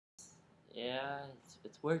Yeah,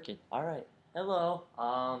 it's working. All right. Hello.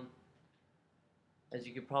 As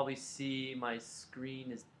you can probably see, my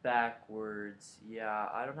screen is backwards. Yeah,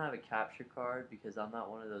 I don't have a capture card because I'm not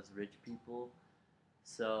one of those rich people.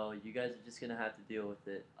 So you guys are just gonna have to deal with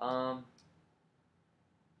it.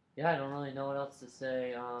 Yeah, I don't really know what else to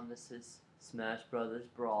say. This is Smash Brothers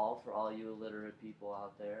Brawl for all you illiterate people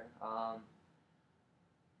out there.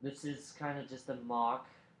 This is kind of just a mock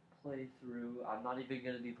playthrough. I'm not even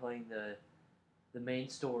gonna be playing the main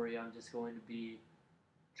story. I'm just going to be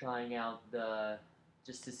trying out the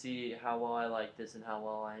just to see how well I like this and how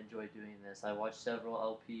well I enjoy doing this. I watch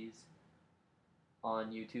several LPs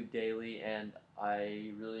on YouTube daily, and I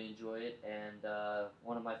really enjoy it. And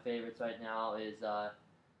one of my favorites right now is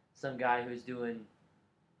some guy who's doing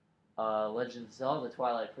Legend of Zelda: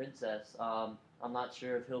 Twilight Princess. I'm not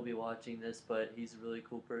sure if he'll be watching this, but he's a really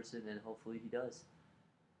cool person, and hopefully he does.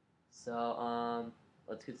 So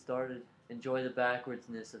let's get started. Enjoy the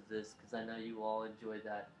backwardsness of this, because I know you all enjoy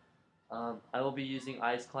that. I will be using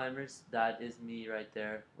ice climbers. That is me right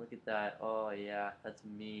there. Look at that. Oh yeah, that's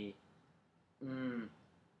me. Mm.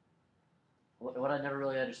 What I never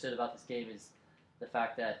really understood about this game is the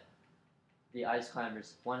fact that the ice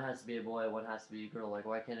climbers, one has to be a boy, one has to be a girl. Like,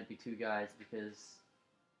 why can't it be two guys? Because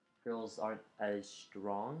girls aren't as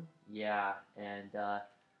strong. Yeah, and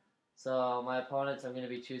so my opponents, I'm going to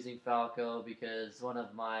be choosing Falco because one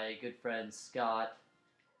of my good friends, Scott,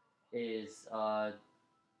 is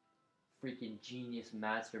freaking genius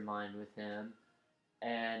mastermind with him.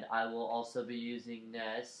 And I will also be using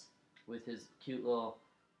Ness with his cute little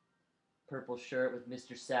purple shirt with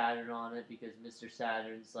Mr. Saturn on it because Mr.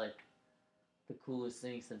 Saturn's like the coolest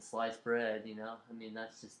thing since sliced bread, you know? I mean,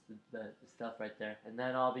 that's just the stuff right there. And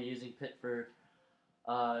then I'll be using Pit for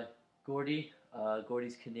uh, Gordy.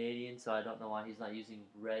 Gordy's Canadian, so I don't know why he's not using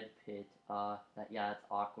Red Pit. That's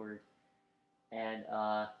awkward. And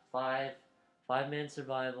five-man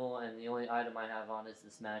survival, and the only item I have on is the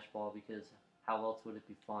Smash Ball because how else would it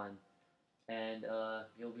be fun? And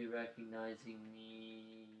you'll be recognizing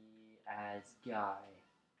me as Guy.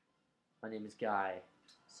 My name is Guy.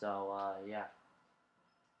 So yeah,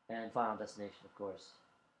 and Final Destination, of course.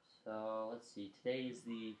 So let's see. Today's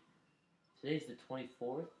the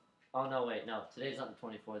 24th. Oh no, wait, no. Today's not the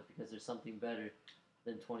 24th because there's something better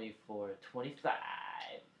than 24. 25.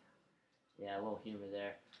 Yeah, a little humor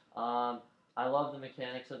there. I love the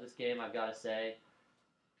mechanics of this game. I've got to say,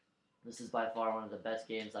 this is by far one of the best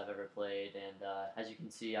games I've ever played, and as you can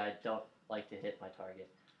see, I don't like to hit my target.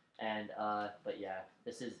 And but yeah,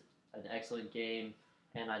 this is an excellent game,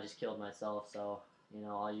 and I just killed myself. So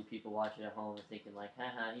all you people watching at home are thinking like,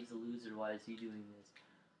 haha, he's a loser. Why is he doing this?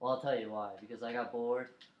 Well, I'll tell you why. Because I got bored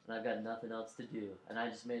and I've got nothing else to do, and I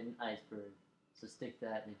just made an iceberg. So stick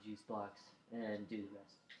that in a juice box and do the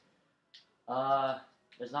rest.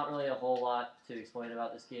 There's not really a whole lot to explain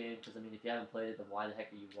about this game because I mean, if you haven't played it, then why the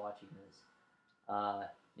heck are you watching this?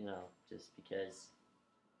 Just because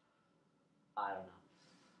I don't know.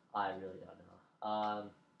 I really don't know.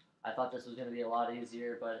 I thought this was going to be a lot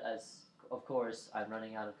easier, but as of course I'm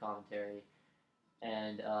running out of commentary,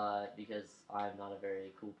 and because I'm not a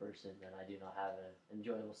very cool person and I do not have an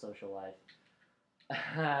enjoyable social life.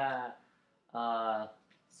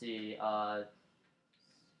 See, I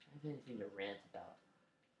have anything to rant about.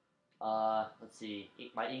 Let's see.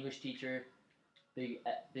 My English teacher, big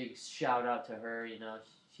shout out to her.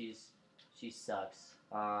 She's she sucks.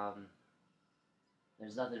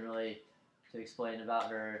 There's nothing really to explain about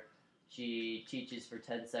her. She teaches for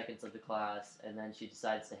 10 seconds of the class, and then she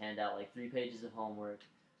decides to hand out like 3 pages of homework,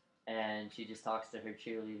 and she just talks to her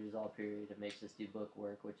cheerleaders all period and makes us do book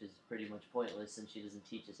work, which is pretty much pointless since she doesn't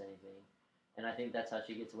teach us anything. And I think that's how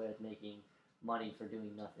she gets away with making money for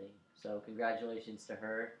doing nothing. So congratulations to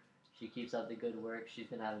her. She keeps up the good work. She's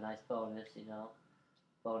gonna have a nice bonus.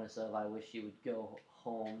 Bonus of I wish she would go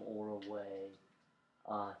home or away.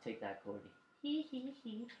 Take that, Cordy. Hee hee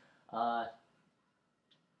hee. Uh,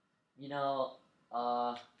 you know,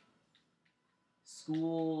 uh,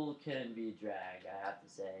 School can be a drag, I have to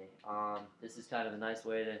say. This is kind of a nice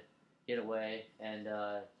way to get away, and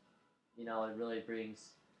it really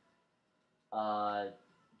brings uh,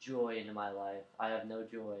 joy into my life. I have no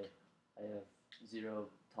joy. I have zero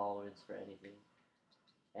tolerance for anything,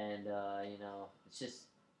 and it's just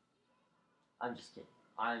I'm just kidding.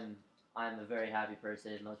 I'm a very happy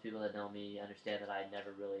person. Most people that know me understand that I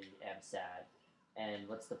never really am sad. And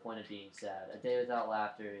what's the point of being sad? A day without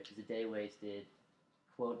laughter is a day wasted.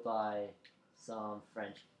 Quote by some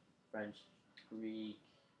French, Greek,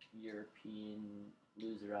 European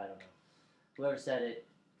loser. I don't know. Whoever said it,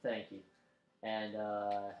 thank you. And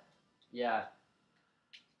yeah,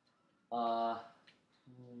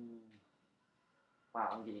 Wow,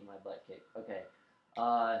 I'm getting my butt kicked. Okay.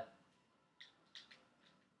 Uh,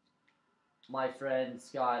 my friend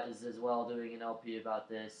Scott is as well doing an LP about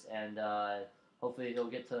this, and hopefully we'll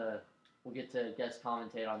get to guest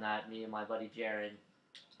commentate on that. Me and my buddy Jaron,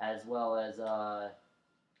 as well as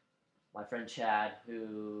my friend Chad,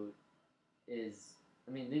 who is.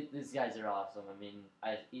 I mean, these guys are awesome. I mean,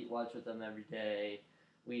 I eat lunch with them every day.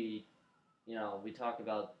 We, we talk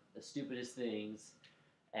about the stupidest things,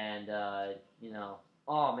 and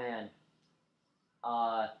oh man,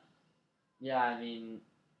 uh, yeah. I mean,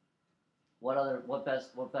 what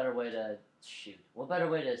better way to shoot? What better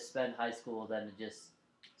way to spend high school than to just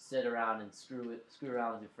sit around and screw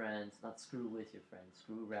around with your friends? Not screw with your friends,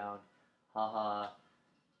 screw around. Haha.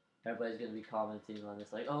 Everybody's gonna be commenting on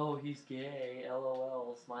this like, oh, he's gay,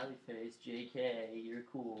 LOL, smiley face, JK, you're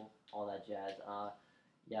cool, all that jazz.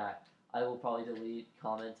 Yeah, I will probably delete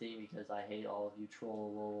commenting because I hate all of you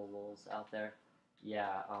troll lulz out there.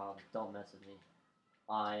 Yeah, don't mess with me.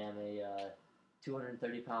 I am a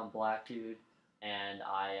 230-pound black dude, and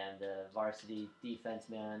I am the varsity defense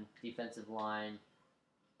man, defensive line,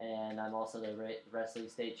 and I'm also the wrestling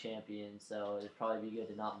state champion. So it'd probably be good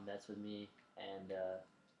to not mess with me, and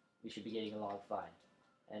we should be getting along fine.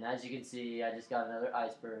 And as you can see, I just got another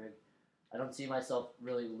iceberg. I don't see myself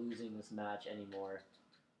really losing this match anymore,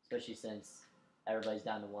 especially since everybody's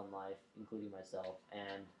down to one life, including myself.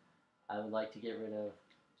 And I would like to get rid of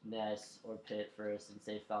Ness or Pitt first and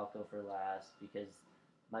save Falco for last because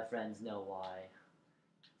my friends know why.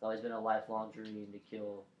 It's always been a lifelong dream to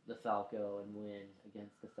kill the Falco and win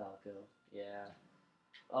against the Falco. Yeah.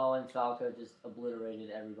 Oh, and Falco just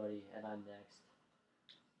obliterated everybody, and I'm next.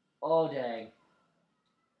 Oh, dang.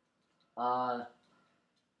 Let's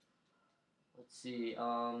see.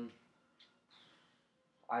 I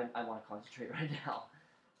want to concentrate right now.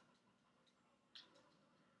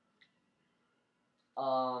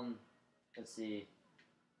 Let's see.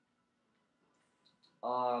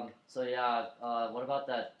 So yeah, what about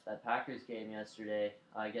that Packers game yesterday?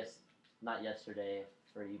 I guess not yesterday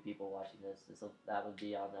for you people watching this. That would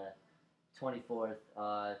be on the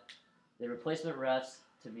 24th. The replacement refs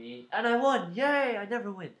to me, and I won! Yay! I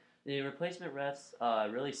never win. The replacement refs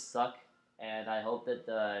really suck, and I hope that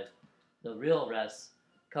the real refs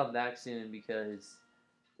come back soon because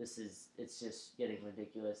it's just getting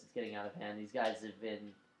ridiculous. It's getting out of hand. These guys have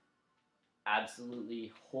been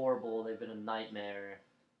absolutely horrible. They've been a nightmare,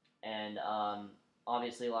 and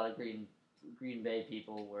obviously a lot of Green Bay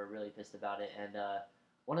people were really pissed about it. And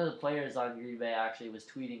one of the players on Green Bay actually was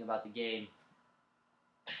tweeting about the game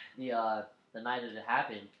the night that it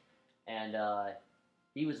happened, and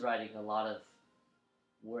he was writing a lot of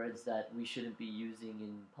words that we shouldn't be using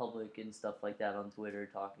in public and stuff like that on Twitter,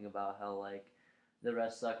 talking about how like the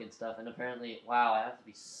refs suck and stuff. And apparently, wow, I have to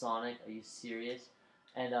be Sonic. Are you serious?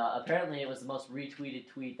 And apparently, it was the most retweeted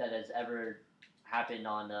tweet that has ever happened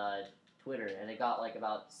on Twitter, and it got like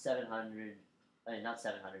about 700, not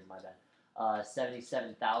 700, my bad,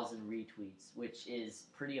 77,000 retweets, which is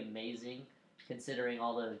pretty amazing considering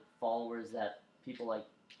all the followers that people like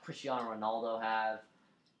Cristiano Ronaldo have.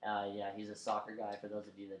 Yeah, he's a soccer guy for those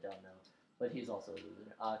of you that don't know, but he's also a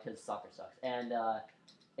loser because soccer sucks. And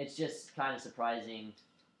it's just kind of surprising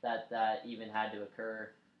that that even had to occur.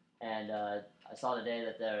 And I saw today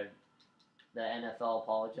that the NFL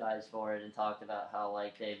apologized for it and talked about how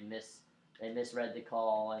like they misread the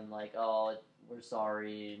call and like, oh, we're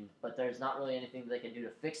sorry, but there's not really anything they can do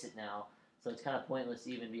to fix it now. So it's kind of pointless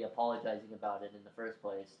to even be apologizing about it in the first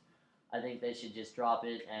place. I think they should just drop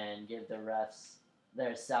it and give the refs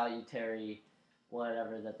their salutary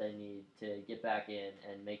whatever that they need to get back in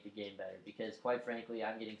and make the game better. Because quite frankly,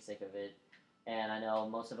 I'm getting sick of it, and I know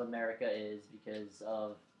most of America is because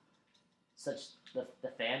of such the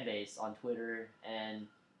fan base on Twitter and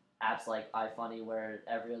apps like iFunny, where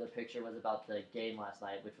every other picture was about the game last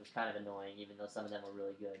night, which was kind of annoying, even though some of them were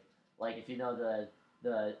really good. Like if you know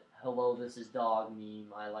the "Hello, this is dog"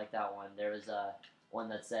 meme, I like that one. There was one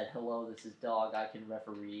that said "Hello, this is dog, I can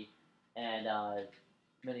referee," and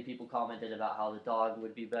many people commented about how the dog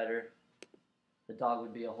would be better. The dog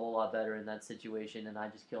would be a whole lot better in that situation, and I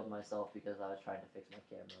just killed myself because I was trying to fix my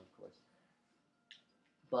camera, of course.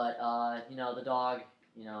 But the dog,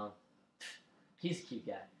 he's a cute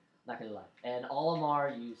guy. Not gonna lie. And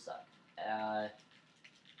Olimar, you suck.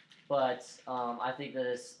 But I think that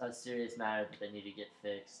it's a serious matter that they need to get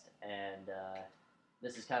fixed, and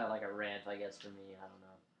this is kind of like a rant, I guess, for me. I don't know.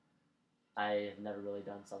 I have never really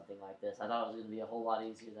done something like this. I thought it was going to be a whole lot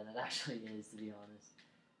easier than it actually is, to be honest.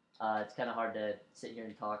 It's kind of hard to sit here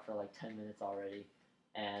and talk for like 10 minutes already.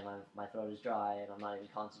 and my throat is dry, and I'm not even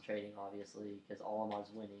concentrating, obviously, because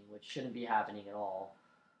Olimar's winning, which shouldn't be happening at all,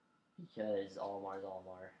 because Olimar is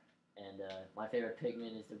Olimar. And my favorite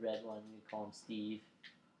pigman is the red one. We call him Steve.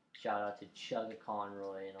 Shout out to Chugga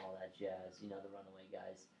Conroy and all that jazz. You know, the Runaway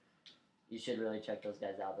guys. You should really check those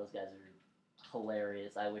guys out. Those guys are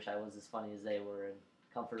hilarious. I wish I was as funny as they were and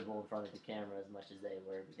comfortable in front of the camera as much as they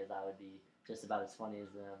were, because I would be just about as funny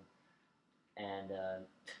as them. And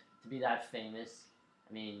to be that famous,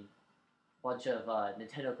 I mean, a bunch of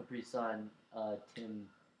Nintendo Capri Sun, Tim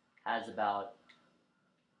has about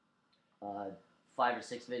 5 or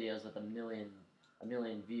 6 videos with a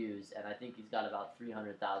million views, and I think he's got about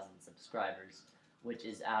 300,000 subscribers, which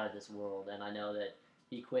is out of this world. And I know that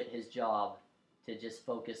he quit his job to just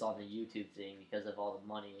focus on the YouTube thing because of all the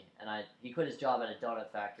money. And he quit his job at a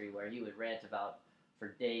donut factory where he would rant about for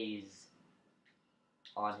days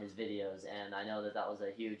on his videos, and I know that that was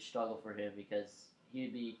a huge struggle for him, because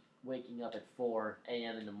he'd be waking up at 4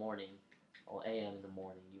 a.m. in the morning. Oh, a.m. in the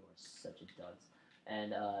morning, you are such a dunce.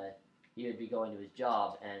 And he would be going to his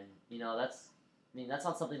job, and you know, that's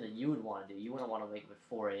not something that you would want to do. You wouldn't want to wake up at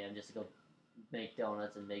 4 a.m. just to go make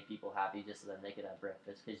donuts and make people happy just so that they could have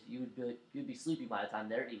breakfast, because you'd be sleeping by the time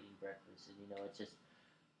they're eating breakfast, and you know, it just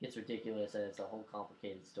gets ridiculous, and it's a whole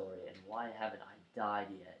complicated story. And why haven't I died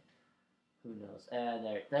yet? Who knows?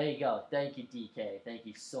 And there you go. Thank you, DK. Thank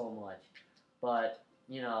you so much. But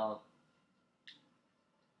you know,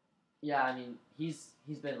 yeah, I mean, he's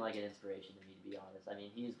been like an inspiration to me, to be honest. I mean,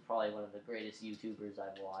 he's probably one of the greatest YouTubers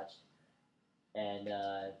I've watched, and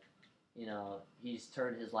you know, he's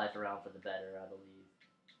turned his life around for the better, I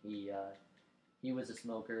believe. He was a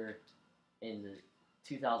smoker in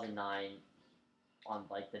 2009 on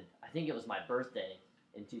I think it was my birthday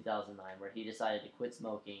in 2009, where he decided to quit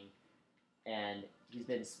smoking, and he's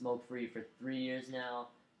been smoke-free for 3 years now,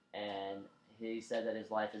 and he said that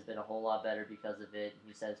his life has been a whole lot better because of it.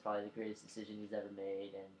 He said it's probably the greatest decision he's ever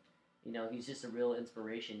made, and you know, he's just a real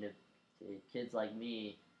inspiration to kids like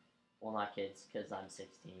me. Well, not kids, because I'm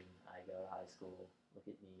 16. I go to high school. Look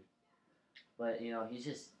at me. But you know, he's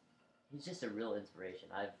just a real inspiration.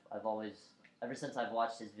 I've always, ever since I've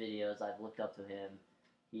watched his videos, I've looked up to him.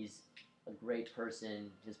 He's a great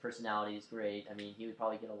person. His personality is great. I mean, he would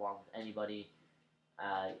probably get along with anybody.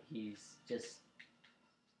 He's just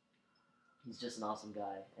an awesome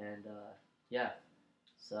guy, and yeah.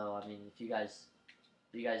 So I mean, if you guys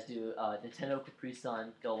do Nintendo Capri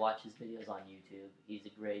Sun, go watch his videos on YouTube. He's a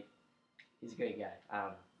great guy. I don't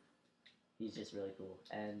know. He's just really cool.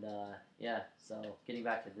 And yeah. So getting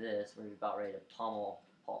back to this, we're about ready to pummel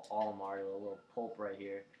Olimar to a little pulp right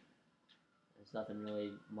here. There's nothing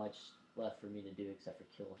really much left for me to do except for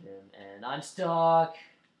kill him, and I'm stuck.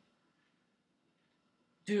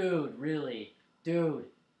 Dude, really, dude.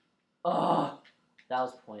 Ugh, that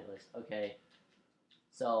was pointless. Okay,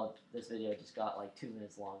 so this video just got like 2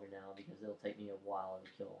 minutes longer now, because it'll take me a while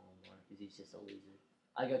to kill Olimar, because he's just a loser.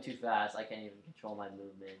 I go too fast, I can't even control my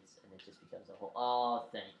movements, and it just becomes a whole... Oh,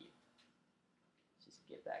 thank you. Let's just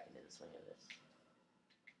get back into the swing of this.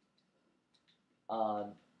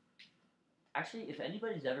 Actually, if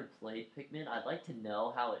anybody's ever played Pikmin, I'd like to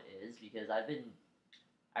know how it is, because I've been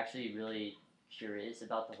actually really curious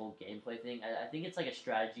about the whole gameplay thing. I think it's like a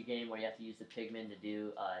strategy game where you have to use the Pikmin to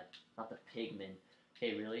do, not the Pigman,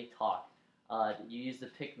 okay, really, talk. You use the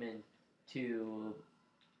Pikmin to,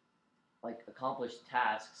 like, accomplish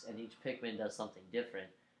tasks, and each Pikmin does something different.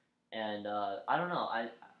 And, I don't know,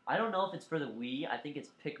 I don't know if it's for the Wii. I think it's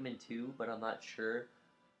Pikmin 2, but I'm not sure.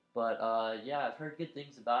 But, yeah, I've heard good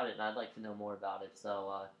things about it, and I'd like to know more about it.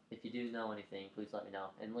 So, if you do know anything, please let me know.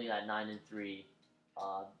 And look at that, 9-3.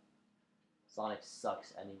 Sonic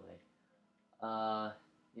sucks anyway.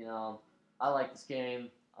 You know, I like this game.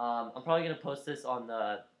 I'm probably going to post this on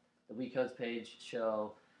the WeCodes page.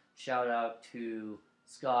 Shout out to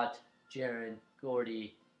Scott, Jaren,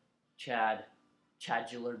 Gordy, Chad,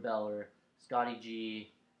 Chadular Beller, Scotty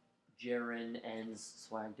G, Jaren, Enz,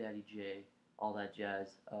 Swag Daddy J, all that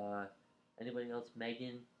jazz. Anybody else?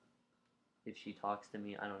 Megan? If she talks to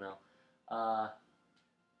me, I don't know.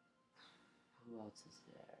 Who else is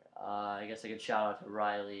there? I guess I could shout out to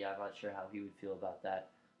Riley. I'm not sure how he would feel about that.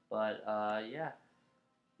 But, yeah.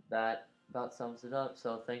 That about sums it up.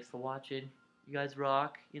 So, thanks for watching. You guys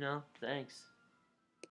rock, you know. Thanks.